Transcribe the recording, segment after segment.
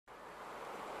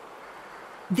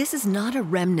This is not a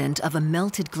remnant of a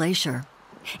melted glacier.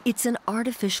 It's an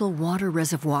artificial water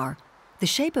reservoir, the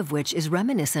shape of which is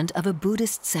reminiscent of a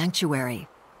Buddhist sanctuary.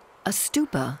 A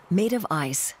stupa made of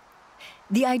ice.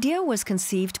 The idea was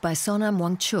conceived by Sonam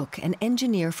Wangchuk, an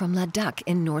engineer from Ladakh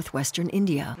in northwestern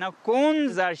India. Now,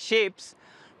 cones are shapes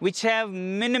which have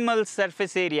minimal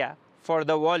surface area for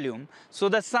the volume, so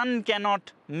the sun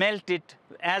cannot melt it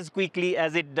as quickly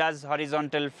as it does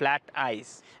horizontal flat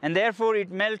ice. And therefore,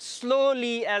 it melts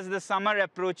slowly as the summer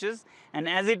approaches, and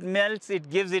as it melts, it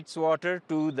gives its water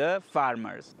to the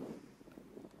farmers.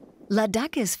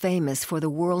 Ladakh is famous for the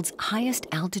world's highest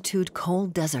altitude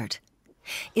cold desert.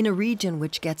 In a region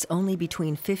which gets only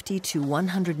between 50 to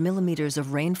 100 millimeters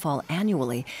of rainfall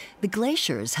annually, the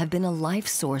glaciers have been a life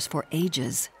source for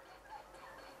ages.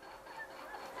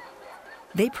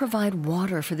 They provide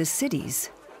water for the cities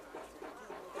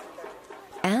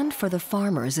and for the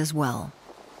farmers as well.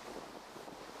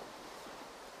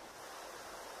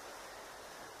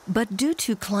 But due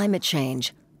to climate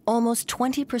change, almost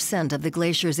 20% of the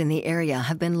glaciers in the area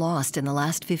have been lost in the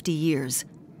last 50 years.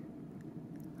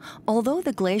 Although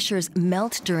the glaciers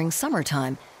melt during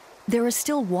summertime, there is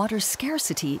still water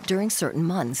scarcity during certain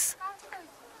months.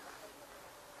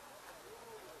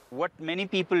 What many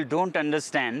people don't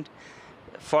understand,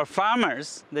 for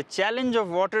farmers, the challenge of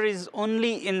water is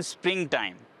only in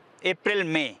springtime, April,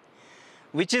 May,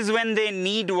 which is when they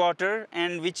need water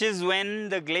and which is when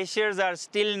the glaciers are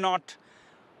still not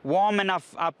warm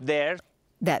enough up there.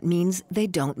 That means they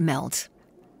don't melt.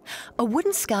 A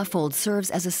wooden scaffold serves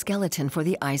as a skeleton for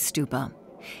the ice stupa.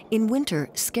 In winter,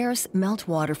 scarce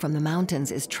meltwater from the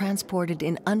mountains is transported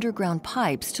in underground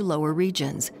pipes to lower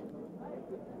regions.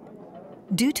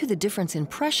 Due to the difference in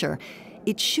pressure,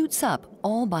 it shoots up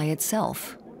all by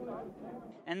itself.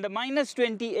 And the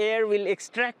 -20 air will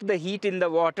extract the heat in the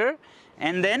water,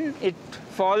 and then it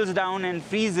falls down and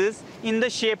freezes in the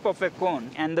shape of a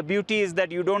cone. And the beauty is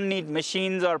that you don't need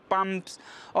machines or pumps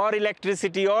or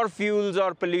electricity or fuels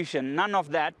or pollution, none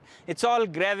of that. It's all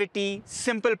gravity,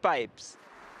 simple pipes.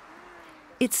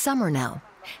 It's summer now.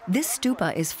 This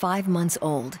stupa is 5 months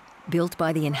old, built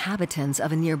by the inhabitants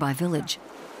of a nearby village.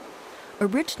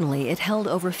 Originally, it held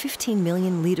over 15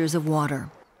 million liters of water.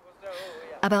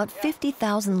 About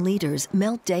 50,000 liters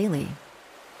melt daily.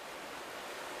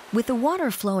 With the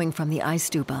water flowing from the ice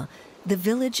stupa, the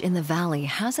village in the valley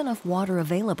has enough water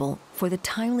available for the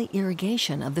timely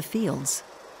irrigation of the fields.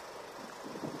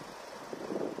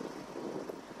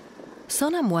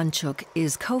 Sonam Wangchuk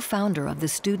is co-founder of the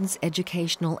Students'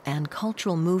 Educational and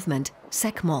Cultural Movement,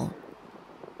 SECMOL.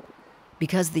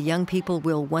 Because the young people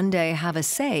will one day have a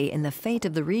say in the fate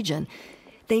of the region,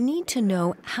 they need to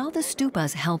know how the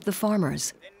stupas help the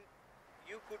farmers.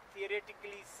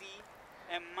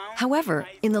 However,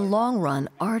 in the long run,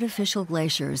 artificial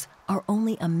glaciers are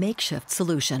only a makeshift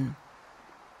solution.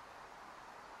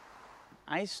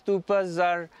 Ice stupas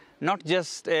are not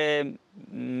just a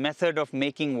method of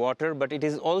making water, but it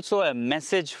is also a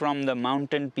message from the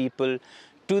mountain people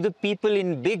to the people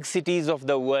in big cities of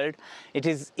the world. It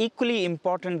is equally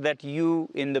important that you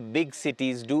in the big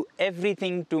cities do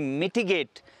everything to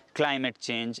mitigate climate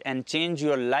change and change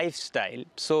your lifestyle.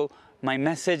 So my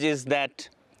message is that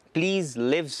please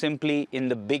live simply in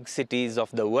the big cities of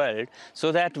the world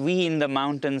so that we in the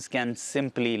mountains can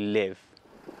simply live.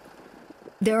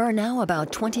 There are now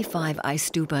about 25 ice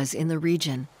stupas in the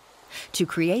region. To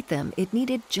create them, it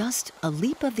needed just a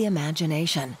leap of the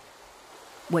imagination.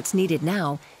 What's needed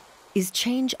now is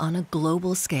change on a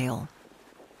global scale.